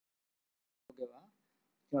Okay ပါ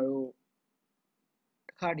ကျွန်တော်တို့တ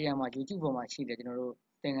စ်ခါတည်းမှာ YouTube ပေါ်မှာရှိတယ်ကျွန်တော်တို့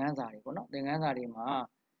သင်ခန်းစာတွေပေါ့နော်သင်ခန်းစာတွေမှာ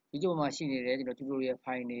YouTube မှာရှိနေတဲ့ကျွန်တော် tutorial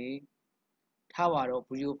file တွေထားပါတော့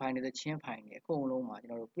video file တွေသချင်း file တွေအကုန်လုံးမှာကျွ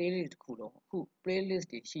န်တော်တို့ playlist တစ်ခုလုံးအခု playlist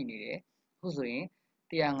တွေရှိနေတယ်အခုဆိုရင်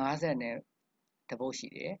150နဲ့တစ်ပုတ်ရှိ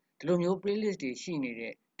တယ်ဒီလိုမျိုး playlist တွေရှိနေ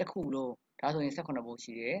တဲ့တစ်ခုလုံးဒါဆိုရင်18ပုတ်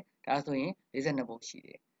ရှိတယ်ဒါဆိုရင်42ပုတ်ရှိတ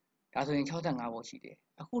ယ်ဒါဆိုရင်65ပုတ်ရှိတယ်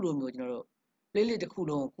အခုလိုမျိုးကျွန်တော်တို့ playlist တစ်ခု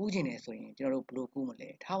လုံးကိုကူးချင်တယ်ဆိုရင်ကျွန်တော်တို့ဘယ်လိုကူးမလဲ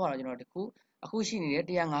ထားပါတော့ကျွန်တော်အခုရှိနေတဲ့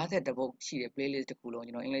150ပုတ်ရှိတဲ့ playlist တစ်ခုလုံး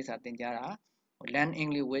ကျွန်တော်အင်္ဂလိပ်စာသင်ကြားတာ Learn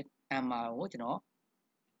English with Emma ကိုကျွန်တော်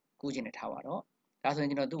ကူးချင်တယ်ထားပါတော့ဒါဆိုရင်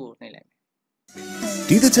ကျွန်တော်သူ့ကိုနှိပ်လိုက်မယ်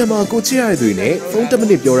ဒီတစ်ချက်မှာကိုချစ်ရတဲ့တွေနဲ့ဖုန်း10မိ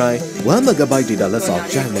နစ်ပြောတိုင်း1 MB data လက်ဆောင်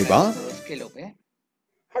ရနိုင်ပါ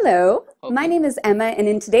Hello, my name is Emma, and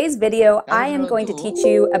in today's video, I am going to teach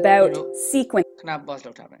you about sequence. ခဏ pause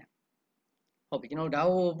လုပ်ထားမယ်ဟုတ်ပြီကျွန်တော်ဒါ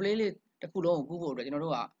ကို playlist တစ်ခုလုံးကိုကူးဖို့အတွက်ကျွန်တော်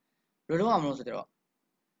တို့ကဘယ်လိုလုပ်အောင်မလို့ဆိုတော့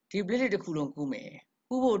ဒီ playlist တစ်ခုလုံးကူးမယ်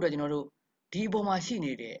ကူးဖို့အတွက်ကျွန်တော်တို့ဒီအပေါ်မှာရှိ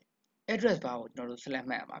နေတဲ့ address bar ကိုကျွန်တော်တို့ select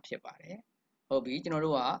မှတ်ရမှာဖြစ်ပါတယ်ဟုတ်ပြီကျွန်တော်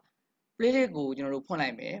တို့က playlist ကိုကျွန်တော်တို့ဖွင့်လို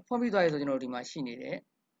က်မယ်ဖွင့်ပြီးသွားပြီဆိုကျွန်တော်တို့ဒီမှာရှိနေတဲ့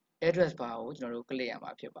address bar ကိုကျွန်တော်တို့ click ရ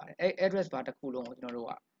မှာဖြစ်ပါတယ်အဲ address bar တစ်ခုလုံးကိုကျွန်တော်တို့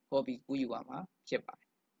က copy ကူးယူရမှာဖြစ်ပါတယ်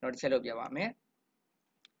ကျွန်တော်တစ်ချက်လုပ်ပြပါမယ်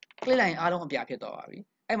click လိုက်ရင်အားလုံးအပြဖြစ်သွားပါပြီ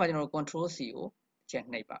အဲ့မှာကျွန်တော်တို့ control C ကိုတစ်ချက်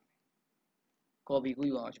နှိပ်ပါမယ် copy ကူး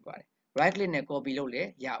ယူရမှာဖြစ်ပါတယ် right click နဲ့ copy လုပ်လည်း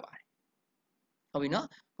ရပါတယ်ဟုတ်ပြီနော်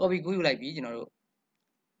copy ကူးယူလိုက်ပြီကျွန်တော်တို့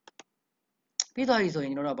ပြီးသွားပြီဆိုရ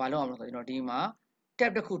င်ကျွန်တော်တို့ကဘာလုပ်အောင်လဲဆိုတော့ကျွန်တော်ဒီမှာ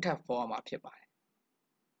tab တစ်ခုထပ်ပေါ်အောင်မှာဖြစ်ပါတယ်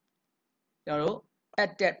ကျွန်တော်တို့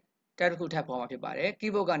add tab တစ်ခုထပ်ပေါ်အောင်မှာဖြစ်ပါတယ်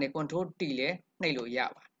keyboard ကနေ control T လည်းနှိပ်လို့ရ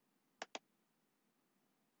ပါတယ်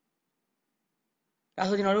ဒါ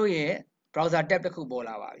ဆိုကျွန်တော်တို့ရဲ့ browser tab တစ်ခုပေါ်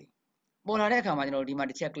လာပါပြီပေါ်လာတဲ့အခါမှာကျွန်တော်တို့ဒီမှာ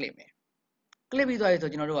တစ်ချက် click မယ် click ပြီးသွားပြီ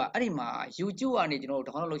ဆိုကျွန်တော်တို့ကအဲ့ဒီမှာ YouTube ကနေကျွန်တော်တို့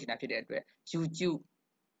download လုပ်ချင်တာဖြစ်တဲ့အတွက် YouTube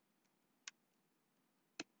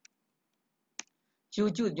ကျွ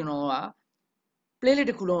န်တော်က playlist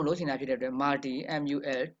တစ်ခုလုံးကိုလုပ်ချင်တာဖြစ်တဲ့အတွက် multi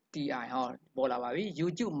multi ဟောပေါ်လာပါပြီ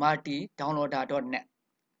YouTube multi downloader.net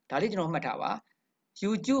ဒါလေးကျွန်တော်မှတ်ထားပါ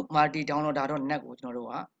YouTube multi downloader.net ကိုကျွန်တော်တို့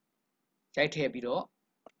ကရိုက်ထည့်ပြီးတော့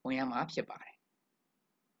ဝင်ရမှာဖြစ်ပါတယ်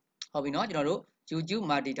ဟုတ်ပြီเนาะကျွန်တော်တို့ YouTube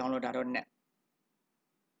multi downloader.net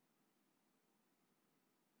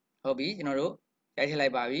ဟုတ်ပြီကျွန်တော်တို့ရိုက်ထည့်လို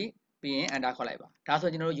က်ပါပြီပြီးရင် enter ခေါက်လိုက်ပါဒါဆို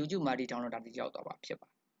ကျွန်တော်တို့ YouTube multi downloader တိရောက်သွားပါဖြစ်ပါ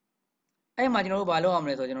တယ်အဲ့မှာကျွန်တော်တို့ဘာလုပ်အောင်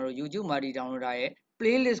လဲဆိုတော့ကျွန်တော်တို့ YouTube multi downloader ရဲ့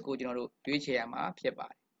playlist ကိုကျွန်တော်တို့ရွေးချယ်ရမှာဖြစ်ပါ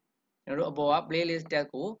တယ်ကျွန်တော်တို့အပေါ်က playlist tab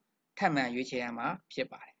ကိုထပ်မံရွေးချယ်ရမှာဖြစ်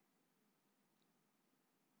ပါတယ်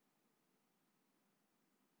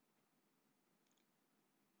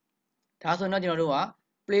ဒါဆိုတော့ကျွန်တော်တို့က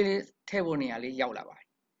playlist ထည့်ဖို့နေရာလေးရောက်လာပါတယ်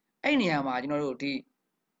အဲ့နေရာမှာကျွန်တော်တို့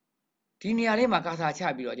ဒီနေရာလေးမှာကာစာချ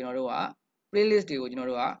ပြီးတော့ကျွန်တော်တို့က playlist တွေကိုကျွန်တော်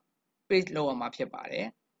တို့က paste လုပ်ရမှာဖြစ်ပါတယ်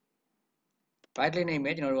right click နှိပ်မ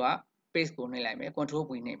ယ်ကျွန်တော်တို့က paste ကိုနှိပ်လိုက်မယ် control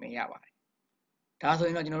V နှိပ်မယ်ရပါတယ်ဒါဆိုရ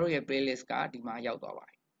င်တော့ကျွန်တော်တို့ရဲ့ playlist ကဒီမှာရောက်သွားပါ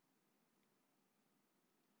တယ်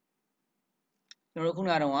ကျွန်တော်တို့ခုန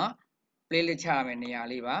ကတော့ playlist ချရမယ်နေရာ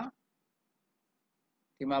လေးပါ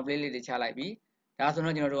ဒီမှာ playlist တွေချလိုက်ပြီဒါဆို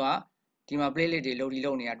တော့ကျွန်တော်တို့ကဒီမှာ playlist တွေလု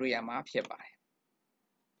ပ်နေတာတွေ့ရမှာဖြစ်ပါတယ်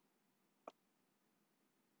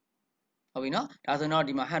ဟုတ်ပြီနော်ဒါဆိုတော့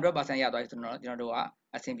ဒီမှာ 100% ရသွားပြီဆိုတော့ကျွန်တော်တို့က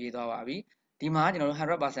အဆင်ပြေသွားပါပြီဒီမှာကျွန်တော်တို့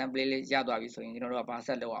 100% playlist ရသွားပြီဆိုရင်ကျွန်တော်တို့ကဘာဆ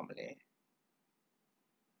က်လုပ်ရမလဲ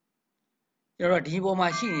ကျွန်တော်တို့ဒီအပေါ်မှာ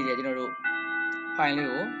ရှိနေတဲ့ကျွန်တော်တို့ file လေး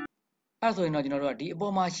ကိုအဲ့ဆိုရင်တော့ကျွန်တော်တို့ကဒီအ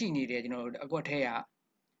ပေါ်မှာရှိနေတဲ့ကျွန်တော်တို့အကွက်ထဲက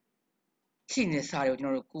ရှိနေတဲ့စာတွေကိုကျွန်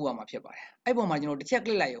တော်တို့ကူးရမှာဖြစ်ပါတယ်အဲ့ပေါ်မှာကျွန်တော်တို့တစ်ချက်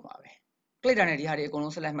click လိုက်ရုံပါပဲ click တာနဲ့ဒီဟာတွေအကုန်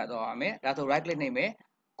လုံး select မှတ်သွားပါမယ်ဒါဆို right click နှိပ်မယ်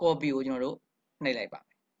copy ကိုကျွန်တော်တို့နှိပ်လိုက်ပါမ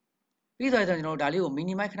ယ်ပြီးသွားရင်ကျွန်တော်တို့ဒါလေးကို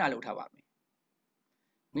minimize ခဏလုပ်ထားပါမယ်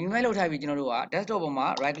minimize လုပ်ထားပြီးကျွန်တော်တို့က desktop ပေါ်မှာ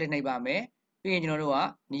right click နှိပ်ပါမယ်ပြီးရင်ကျွန်တော်တို့က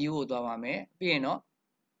new ကိုသွားပါမယ်ပြီးရင်တော့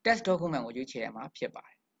text document ကိုရွေးချယ်ရမှာဖြစ်ပါတ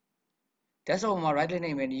ယ် desktop ပေါ်မှာ right click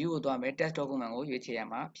နှိပ်မယ် new ကိုသွားမယ် text document ကိုရွေးချယ်ရ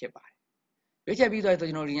မှာဖြစ်ပါတယ်ရွေးချယ်ပြီးသွားပြီဆို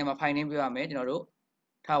ကျွန်တော်တို့ဒီညမှာ file name ပြရမယ်ကျွန်တော်တို့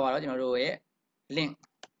ထားပါတော့ကျွန်တော်တို့ရဲ့ link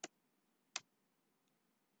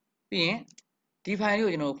ပြီးရင်ဒီ file လေး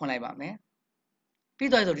ကိုကျွန်တော်တို့ဖွင့်လိုက်ပါမယ်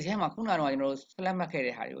ပြီးသွားပြီဆိုဒီထဲမှာခုနကတော့ကျွန်တော်တို့ select မှတ်ခဲ့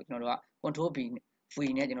တဲ့ဟာတွေကိုကျွန်တော်တို့က control V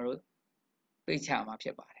နဲ့ကျွန်တော်တို့ပိတ်ချမှာဖြ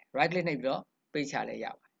စ်ပါတယ် right click နှိပ်ပြီးတော့ပိတ်ချလဲရ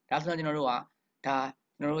ပါတယ်ဒါဆိုတော့ကျွန်တော်တို့ကဒါ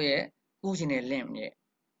ကျွန်တော်တို့ရဲ့ကူးချင်တဲ့ link ရဲ့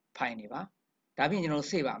file တွေပါဒါပြင်ကျွန်တော်တို့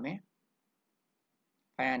save ပါမယ်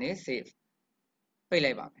file ကနေ save ပိတ်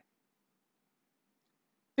လိုက်ပါမယ်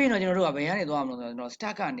ပြီးတော့ကျွန်တော်တို့ကဘယ်ကနေသွားမှာလဲဆိုတော့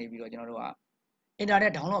start ကနေပြီးတော့ကျွန်တော်တို့က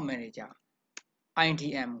internet download manager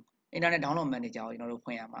IDM internet download manager ကိုကျွန်တော်တို့ဖွ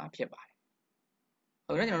င့်ရမှာဖြစ်ပါတယ်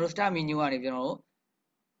ဟုတ်ပြီနော်ကျွန်တော်တို့ start menu ကနေကျွန်တော်တို့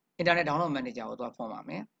internet download manager ကိုသွားဖွင့်ပါ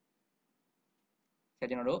မယ်ကျွ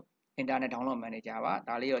န်တော်တို့ internet download manager ပါ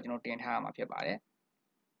ဒါလေးတော့ကျွန်တော်တင်ထားရမှာဖြစ်ပါတယ်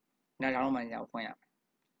internet download manager ကိုဖွင့်ရမယ်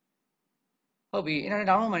ဟုတ်ပြီ internet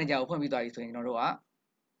download manager ကိုဖွင့်ပြီးသွားပြီဆိုရင်ကျွန်တော်တို့က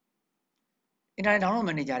internet download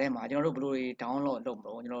manager ထဲမှာကျွန်တော်တို့ဘယ်လိုတွေ download လုပ်မ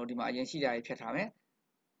လို့ကျွန်တော်တို့ဒီမှာအရင်ရှိတာတွေဖြတ်ထားမယ်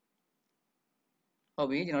ဟုတ်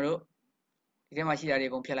ပြီကျွန်တော်တို့ဒီထဲမှာရှိတာတွေ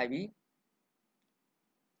အကုန်ဖြတ်လိုက်ပြီ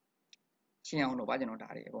ရှင်းအောင်လို့ပါကျွန်တော်ဒါ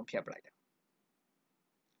တွေအကုန်ဖြတ်ပလိုက်တာ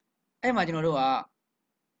အဲ့မှာကျွန်တော်တို့က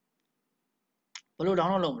ဘယ်လို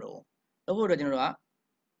download လုပ်မလို့လုပ်ဖို့အတွက်ကျွန်တော်တို့က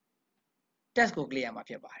test ကို click ရမှာ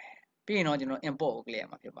ဖြစ်ပါတယ်ပြီးရင်တော့ကျွန်တော် import ကို click ရ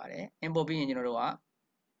မှာဖြစ်ပါတယ် import ပြီးရင်ကျွန်တော်တို့က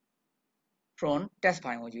from test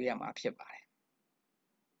file ကိုရွေးရမှာဖြစ်ပါတယ်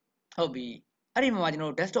ဟုတ်ပြီအဲ့ဒီမှာကျွန်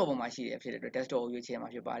တော်တို့ desktop ပေါ်မှာရှိတယ်ဖြစ်တဲ့အတွက် desktop ကိုရွေးချယ်မှာ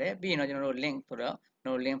ဖြစ်ပါတယ်ပြီးရင်တော့ကျွန်တော်တို့ link ဆိုတော့ကျွ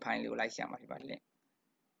န်တော်တို့ link file လေးကိုလိုက်ရှာမှာဖြစ်ပါတယ် link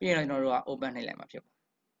ပြီးရင်တော့ကျွန်တော်တို့က open နှိပ်လိုက်မှာဖြစ်ပါတယ်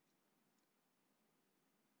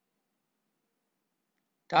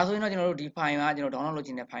ဒါဆိုရင်တော့ကျွန်တော်တို့ဒီ file ကကျွန်တော် download လုပ်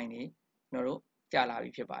ချင်တဲ့ file တွေကျွန်တော်တို့ကြာလာပြီ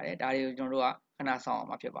ဖြစ်ပါတယ်ဒါတွေကိုကျွန်တော်တို့ကခဏစောင့်အောင်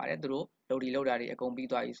မှာဖြစ်ပါတယ်သူတို့ load တာတွေအကုန်ပြီး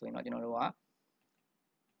သွားပြီဆိုရင်တော့ကျွန်တော်တို့က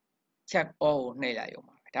check all ကိုနှိပ်လိုက်ရုံ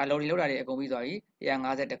ပါပဲဒါ load တာတွေအကုန်ပြီးသွားပြီ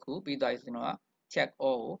150ခုပြီးသွားပြီဆိုရင်တော့ check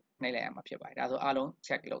all ကိုနှိပ်လိုက်ရမှာဖြစ်ပါတယ်ဒါဆိုအားလုံး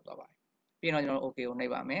check လုပ်သွားပါတယ်ပြီးတော့ကျွန်တော်တို့ okay ကိုနှိ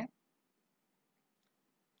ပ်ပါမယ်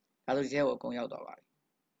ဒါဆိုဒီထဲကိုအကုန်ရောက်သွားပါပြီ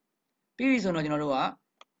ပြီးပြီဆိုတော့ကျွန်တော်တို့က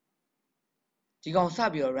ဒီကောင်စ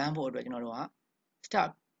ပြီးတော့ run ဖို့အတွက်ကျွန်တော်တို့က start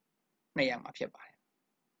နှိပ်ရမှာဖြစ်ပါတယ်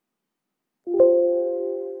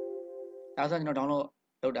ဒါဆိုကျွန်တော် download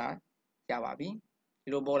လုပ်တာရပါပြီဒီ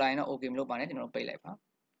လိုပေါ်လာရင်တော့ okay မလုပ်ပါနဲ့ကျွန်တော်တို့ပိတ်လိုက်ပါ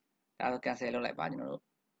ဒါဆို cancel လုပ်လိုက်ပါကျွန်တော်တို့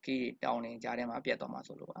key တောင်းနေကြားထဲမှာပြတ်သွားမှာ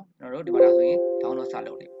ဆိုလို့ပါကျွန်တော်တို့ဒီမှာဒါဆိုရင် download စ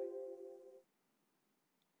လုပ်လိုက်ပါ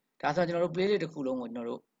ဒါဆိုကျွန်တော်တို့ playlist တစ်ခုလုံးကိုကျွန်တော်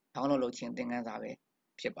တို့ download လုပ်ခြင်းသင်ခန်းစာပဲ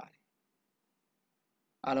ဖြစ်ပါတယ်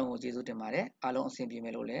အားလုံးကိုကျေးဇူးတင်ပါတယ်အားလုံးအဆင်ပြေမ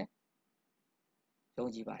ယ်လို့လည်းယုံ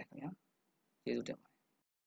ကြည်ပါတယ်ခင်ဗျာကျေးဇူးတင်ပါတယ်